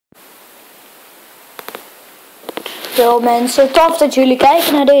Yo mensen, tof dat jullie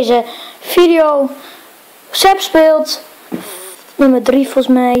kijken naar deze video. Sepp speelt nummer 3 volgens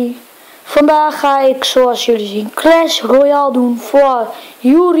mij. Vandaag ga ik, zoals jullie zien, Clash Royale doen voor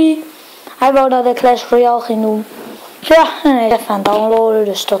Yuri. Hij wou dat ik Clash Royale ging doen. Ja, en hij is even aan het downloaden,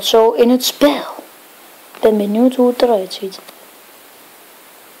 dus tot zo in het spel. Ik ben benieuwd hoe het eruit ziet.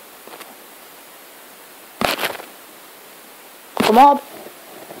 Kom op.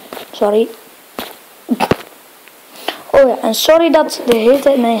 Sorry. Oh ja, en sorry dat de hele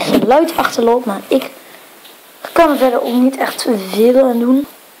tijd mijn geluid achterloopt, maar ik kan er verder ook niet echt veel aan doen.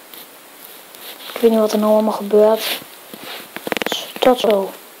 Ik weet niet wat er nou allemaal gebeurt. Dus tot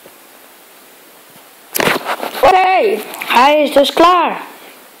zo. Oké, hij is dus klaar.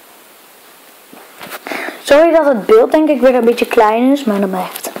 Sorry dat het beeld denk ik weer een beetje klein is, maar dat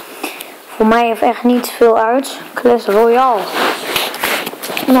maakt voor mij heeft echt niet veel uit. Clash Royale.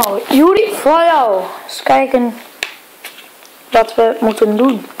 Nou, Yuri, voor jou. Eens kijken wat we moeten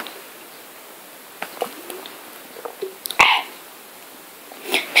doen.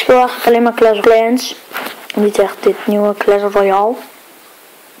 Ik speel eigenlijk alleen maar Clash Clans. Niet echt dit nieuwe Clash Royale.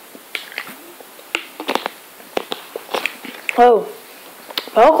 Oh.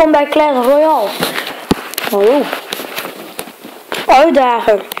 Welkom bij Clash Royale. Oh.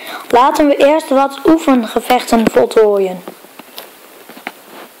 Uitdager. Laten we eerst wat oefengevechten voltooien.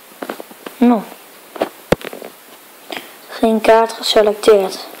 Nou. Geen kaart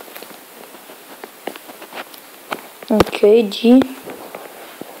geselecteerd. Oké, die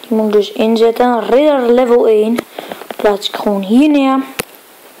moet ik dus inzetten. Ridder level 1. Plaats ik gewoon hier neer.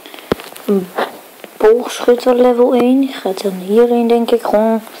 Een boogschutter level 1. Die gaat dan hierheen denk ik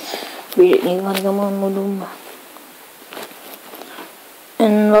gewoon. Ik weet het niet wat ik allemaal moet doen. Maar.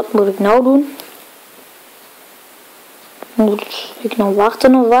 En wat moet ik nou doen? Moet ik nou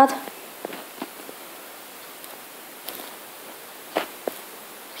wachten of wat?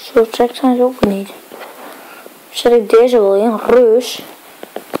 Zo check zijn ze ook niet. Zet ik deze wel in, reus.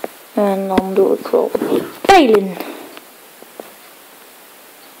 En dan doe ik wel pijlen.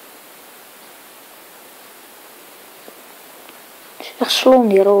 Het is echt slom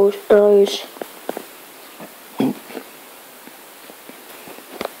die reus.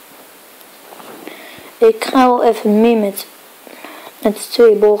 Ik ga wel even mee met de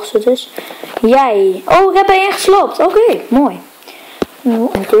 2 boogschutters. Jij. Oh, ik heb er één geslopt. Oké, mooi. Nu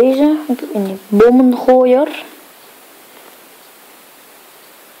in deze, in die bommengooier.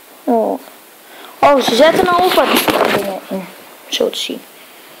 Oh, ze zetten al op wat dingen in, zo te zien.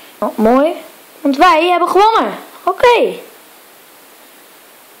 Oh, mooi, want wij hebben gewonnen. Oké.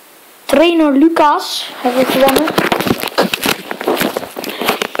 Trainer Lucas hebben we gewonnen.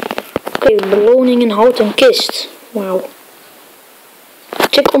 Oké, beloning in houten kist. Wauw.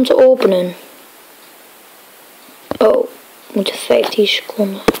 Check om te openen. Oh. Moeten 15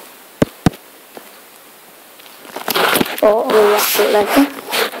 seconden. Oh, wacht, lekker.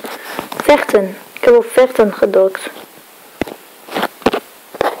 Vechten. Ik heb op vechten gedrukt.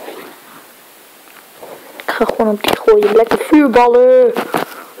 Ik ga gewoon op die gooien. Lekker vuurballen.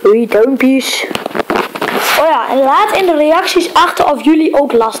 Hoi, duimpjes. Oh ja, en laat in de reacties achter of jullie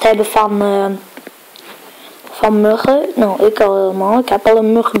ook last hebben van muggen. Nou, ik al helemaal. Ik heb al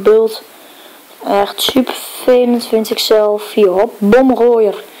een muggenbult. Echt super vervelend vind ik zelf. Hier, hop,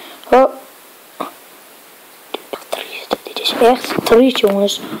 bomgooier. Oh. Dit is echt triest,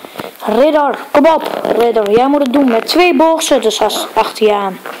 jongens. Ridder, kom op, Ridder. Jij moet het doen met 2 boogschutters achter je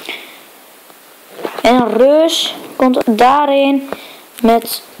aan. En reus komt daarin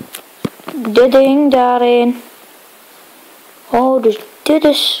met dit ding daarin. Oh, dus dit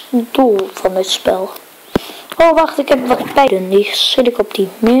is het doel van dit spel. Oh, wacht, ik heb wat pijlen. Die zet ik op die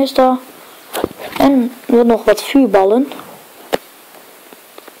meester. En nog wat vuurballen.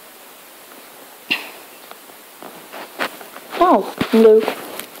 Oh, leuk.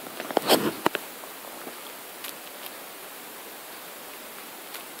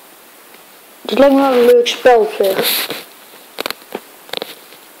 Dit lijkt me wel een leuk spel, zeg.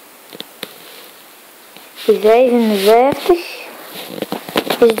 55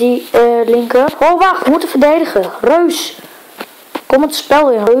 is die linker. Oh, wacht, we moeten verdedigen. Reus. Kom het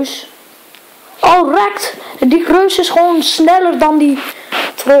spel in, reus. Oh, rekt! Die reus is gewoon sneller dan die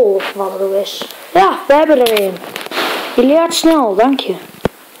troll, wat er is. Ja, we hebben er een. Je leert snel, dank je.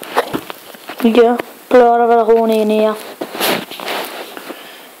 Ja, pleuren we er gewoon in neer.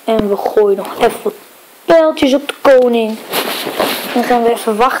 En we gooien nog even wat pijltjes op de koning. Dan gaan we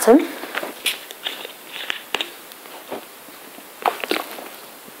even wachten.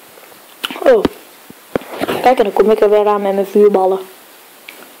 Oh. Kijk, en dan kom ik er weer aan met mijn vuurballen.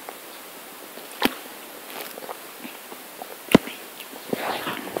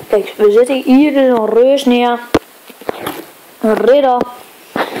 Kijk, we zetten hier dus een reus neer. Een ridder.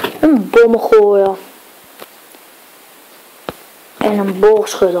 Een bommengooier. En een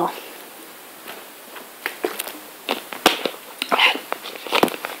boogschutter.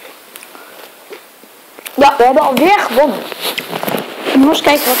 Ja, we hebben alweer gewonnen. We moeten eens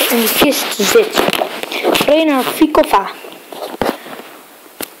kijken wat er in de kist zit. Trainer Fikova.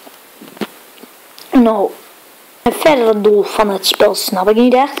 Nou, en verder het doel van het spel snap ik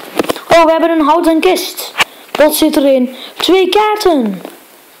niet echt. Oh, we hebben een houten kist. Wat zit erin? 2 kaarten.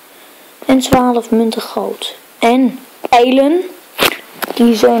 En 12 munten goud. En pijlen.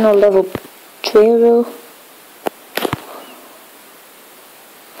 Die zijn al level 2 of zo.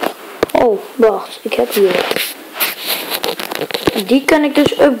 Oh, wacht. Ik heb hier. Die kan ik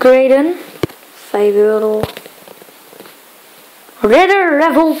dus upgraden. 5 euro. Ridder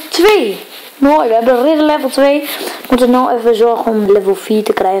level 2. Mooi, we hebben Ridder level 2. We moeten nou even zorgen om level 4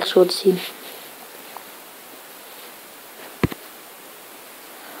 te krijgen, zo te zien.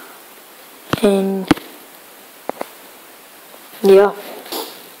 En ja.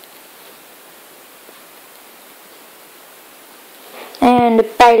 En de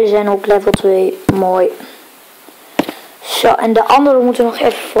pijlen zijn ook level 2. Mooi. Zo, en de andere moeten we nog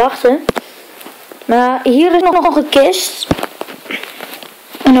even verwachten. Maar hier is nog een kist.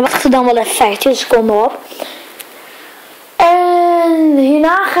 En dan wachten dan wel even 15 seconden op. En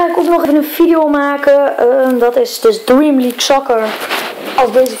hierna ga ik ook nog even een video maken. Dat is dus Dream League Soccer.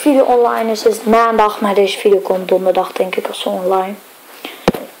 Als deze video online is het maandag. Maar deze video komt donderdag denk ik of zo online.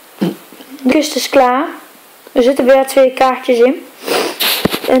 De kist is klaar. Er zitten weer 2 kaartjes in.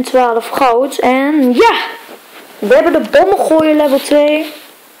 En 12 goud. En ja! We hebben de bommengooier level 2.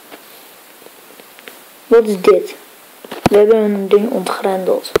 Wat is dit? We hebben een ding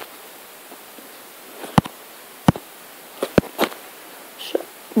ontgrendeld. Zo.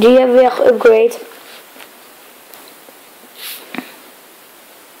 Die hebben we weer geupgrade.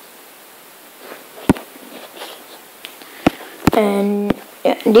 En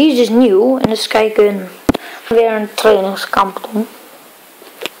ja, die is dus nieuw. En dus kijken weer een trainingskamp doen.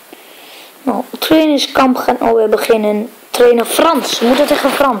 Nou, het trainingskamp gaat alweer beginnen. Trainer Frans. We moeten tegen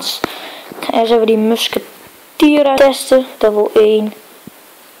Frans. Ik ga eerst even die musketieren testen. Level 1.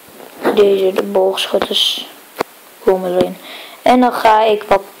 Deze, de boogschutters. Komen erin. En dan ga ik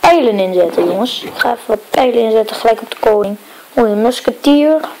wat pijlen inzetten, jongens. Ik ga even wat pijlen inzetten, gelijk op de koning. Oh, een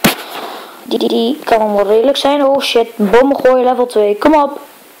musketier. Die kan allemaal redelijk zijn. Oh shit, bommen gooien level 2. Kom op.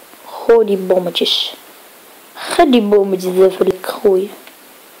 Gooi die bommetjes. Ga die bommetjes even gooien.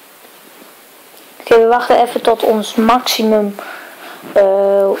 Oké, we wachten even tot ons maximum.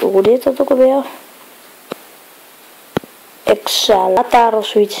 Hoe dit dat ook alweer? Exalatar of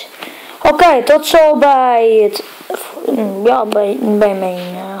zoiets. Oké, tot zo bij het. Ja, bij mijn.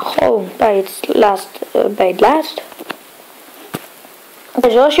 Gewoon bij het laatste.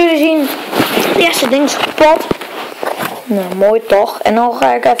 Oké, zoals jullie zien, het eerste ding is kapot. Nou, mooi toch. En dan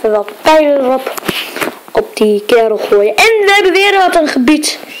ga ik even wat pijlen erop. Op die kerel gooien. En we hebben weer wat een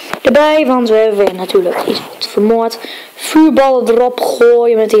gebied erbij. Want we hebben weer natuurlijk iets vermoord. Vuurballen erop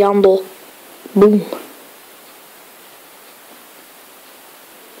gooien met die handel. Boom.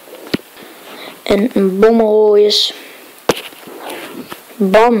 En bommenrooiers.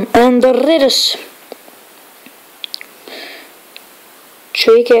 Bam. En de ridders.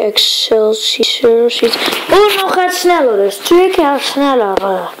 2 keer Excelsior. Oh, nog gaat sneller dus. 2 keer sneller.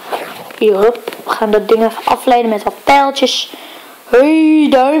 Hier, hup. We gaan dat ding even afleiden met wat pijltjes. Hey,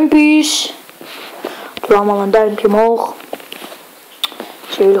 duimpjes. Doe allemaal een duimpje omhoog.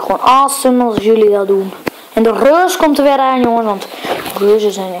 Zullen jullie gewoon awesome als jullie dat doen. En de reus komt er weer aan, jongens. Want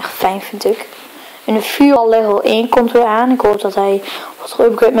reuzen zijn echt fijn, vind ik. En de vuurbal level 1 komt weer aan. Ik hoop dat hij wordt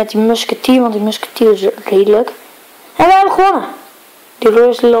geüpgrade met die musketier. Want die musketier is redelijk. En we hebben gewonnen. Die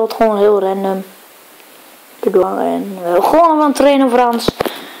reus loopt gewoon heel random. En we hebben gewonnen van trainer Frans.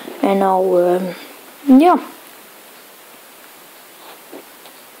 En nou, ja.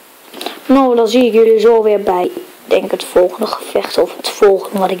 Nou, dan zie ik jullie zo weer bij, ik denk het volgende gevecht of het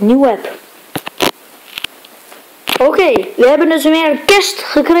volgende wat ik nieuw heb. Oké, we hebben dus weer een kist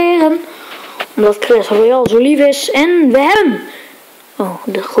gekregen. Omdat Royale zo lief is. En we hebben, oh,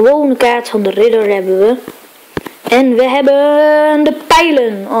 de gewone kaart van de ridder hebben we. En we hebben de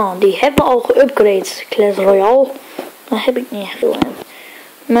pijlen. Oh, die hebben we al geüpgrade. Clash Royale. Dat heb ik niet echt veel aan.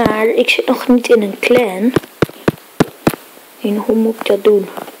 Maar ik zit nog niet in een clan. En hoe moet ik dat doen?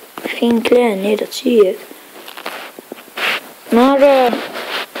 Geen clan, nee, dat zie ik. Maar,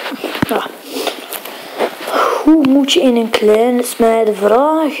 ja. Hoe moet je in een clan? Is mij de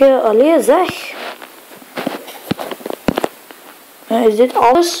vraag. Allee, zeg. Is dit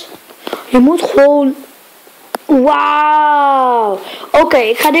alles? Je moet gewoon... Wauw. Oké,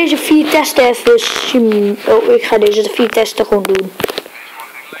 ik ga deze 4 testen even zien. Oh, ik ga deze 4 testen gewoon doen.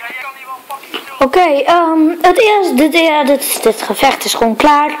 Oké, het eerste, dit gevecht is gewoon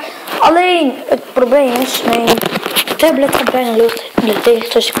klaar. Alleen, het probleem is, mijn tablet gaat bijna lucht tegen.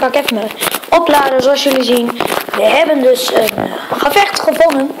 Dus ik ga even me opladen, zoals jullie zien. We hebben dus een gevecht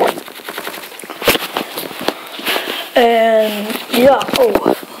gewonnen. Ja, oh,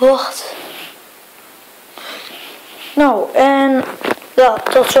 wacht. Nou, en ja,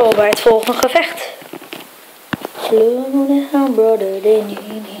 tot zo bij het volgende gevecht.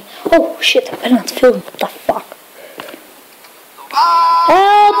 Oh shit, ik ben aan het filmen. What the fuck?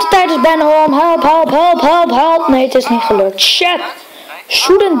 Help, de tijd is bijna om. Help, help, help, help, help. Nee, het is niet gelukt. Shit.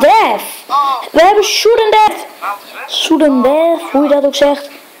 Sudden death. We hebben sudden death. Sudden death, hoe je dat ook zegt.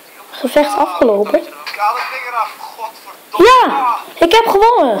 Gevecht afgelopen. Ja, ik heb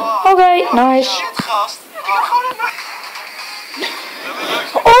gewonnen. Oké, nice.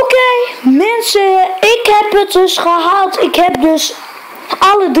 Oké, mensen, ik heb het dus gehaald. Ik heb dus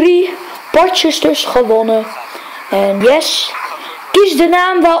alle 3 potjes dus gewonnen. En yes, kies de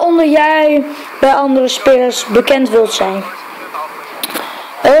naam waaronder jij bij andere spelers bekend wilt zijn.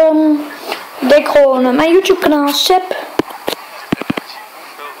 Denk gewoon aan mijn YouTube kanaal, Sepp.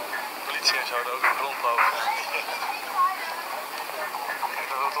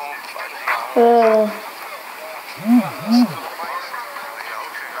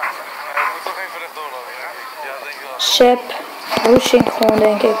 Sepp, Roesink gewoon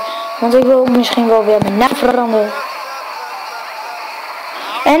denk ik. Want ik wil ook misschien wel weer mijn naam veranderen.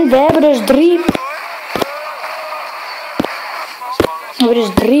 En we hebben dus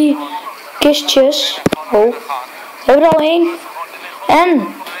 3 kistjes. Oh, we hebben er al 1.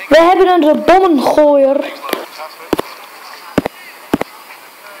 En we hebben een bommengooier.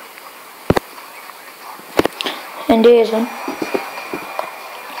 En deze.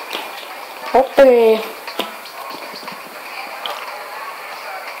 Oké.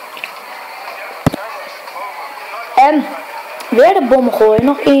 En weer de bommen gooien,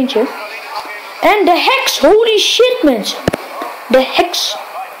 nog eentje. En de heks, holy shit mensen. De heks.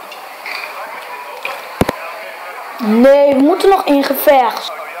 Nee, we moeten nog in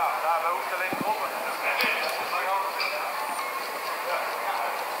gevecht.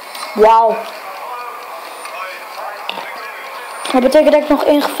 Wauw. Dat betekent dat ik nog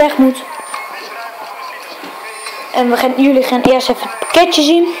in gevecht moet. En jullie gaan eerst even het pakketje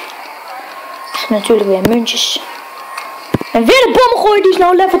zien. Natuurlijk weer muntjes. En weer de bommengooier, die is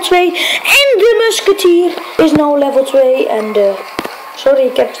nou level 2. En de musketier is nou level 2. En de... Sorry,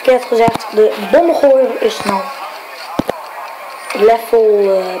 ik heb het verkeerd gezegd. De bommengooier is nou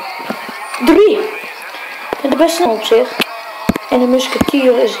level 3. En de beste op zich. En de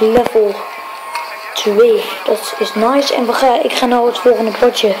musketier is level 2. Dat is nice. En ik ga nou het volgende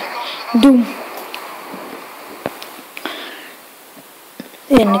potje doen.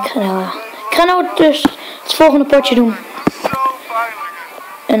 En ik ga nou dus het volgende potje doen.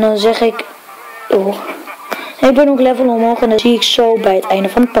 En dan zeg ik... Oh. Ik ben ook level omhoog en dat zie ik zo bij het einde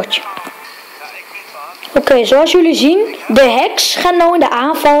van het potje. Oké, zoals jullie zien, de heks gaat nou in de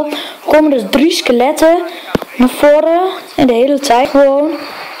aanval. Er komen dus 3 skeletten naar voren. En de hele tijd gewoon.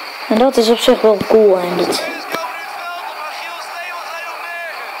 En dat is op zich wel cool eigenlijk.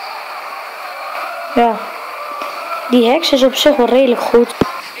 Ja. Die heks is op zich wel redelijk goed.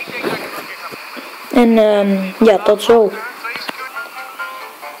 En ja, tot zo.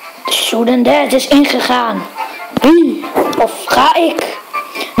 De sudden death is ingegaan. Wie? Of ga ik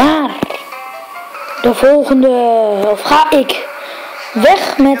naar de volgende? Of ga ik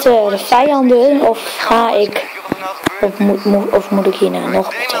weg met de vijanden? Of ga ik... Of moet ik hierna nog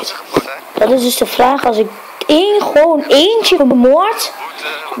altijd? Dat is dus de vraag. Als ik gewoon eentje vermoord,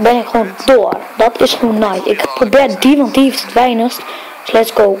 ben ik gewoon door. Dat is gewoon nice. Ik probeer die, want die heeft het weinig. Dus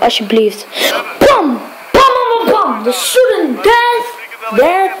let's go, alsjeblieft. Bam! Bam, bam, bam! De sudden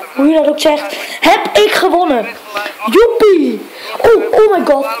death, hoe je dat ook zegt, heb ik gewonnen. Joepie! Oh my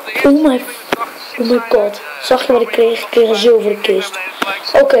god. Oh my god. Zag je wat ik kreeg? Ik kreeg een zilveren kist.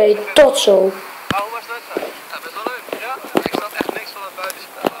 Oké, tot zo.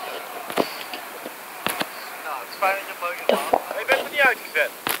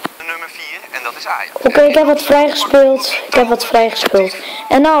 Nummer 4 en dat is Ajax. Oké, ik heb wat vrijgespeeld.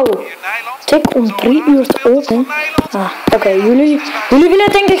 En nou, tik om 3 uur te openen. Oké, jullie willen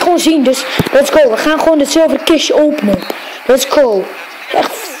het denk ik gewoon zien, dus let's go. We gaan gewoon het zilveren kistje openen. Let's go.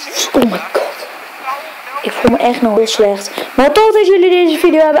 Echt, oh my god. Ik voel me echt nog heel slecht. Maar totdat jullie deze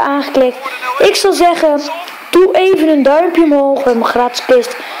video hebben aangeklikt, ik zal zeggen, Doe even een duimpje omhoog. We hebben een gratis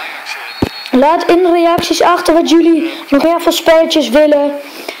kist. Laat in de reacties achter wat jullie nog meer van spelletjes willen.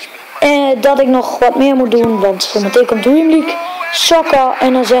 En dat ik nog wat meer moet doen. Want zometeen komt Dream League Soccer.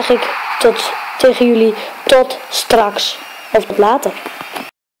 En dan zeg ik tegen jullie tot straks. Of tot later.